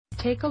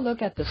take a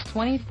look at this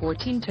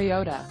 2014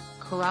 Toyota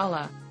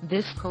Corolla.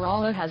 This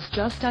Corolla has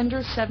just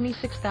under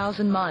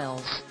 76,000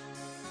 miles.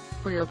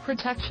 For your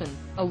protection,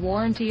 a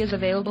warranty is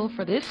available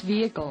for this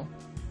vehicle.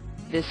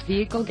 This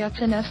vehicle gets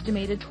an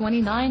estimated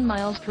 29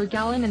 miles per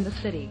gallon in the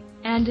city,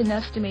 and an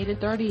estimated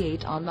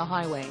 38 on the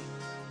highway.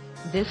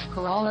 This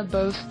Corolla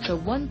boasts a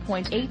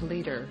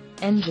 1.8-liter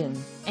engine,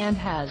 and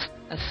has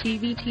a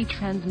CVT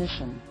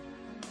transmission.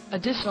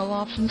 Additional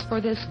options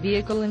for this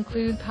vehicle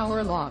include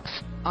power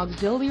locks,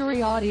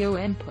 auxiliary audio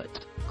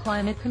input,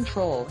 climate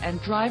control and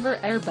driver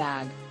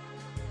airbag.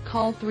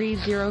 Call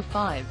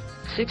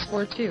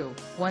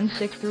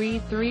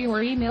 305-642-1633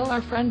 or email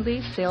our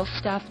friendly sales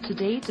staff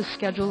today to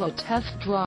schedule a test drive.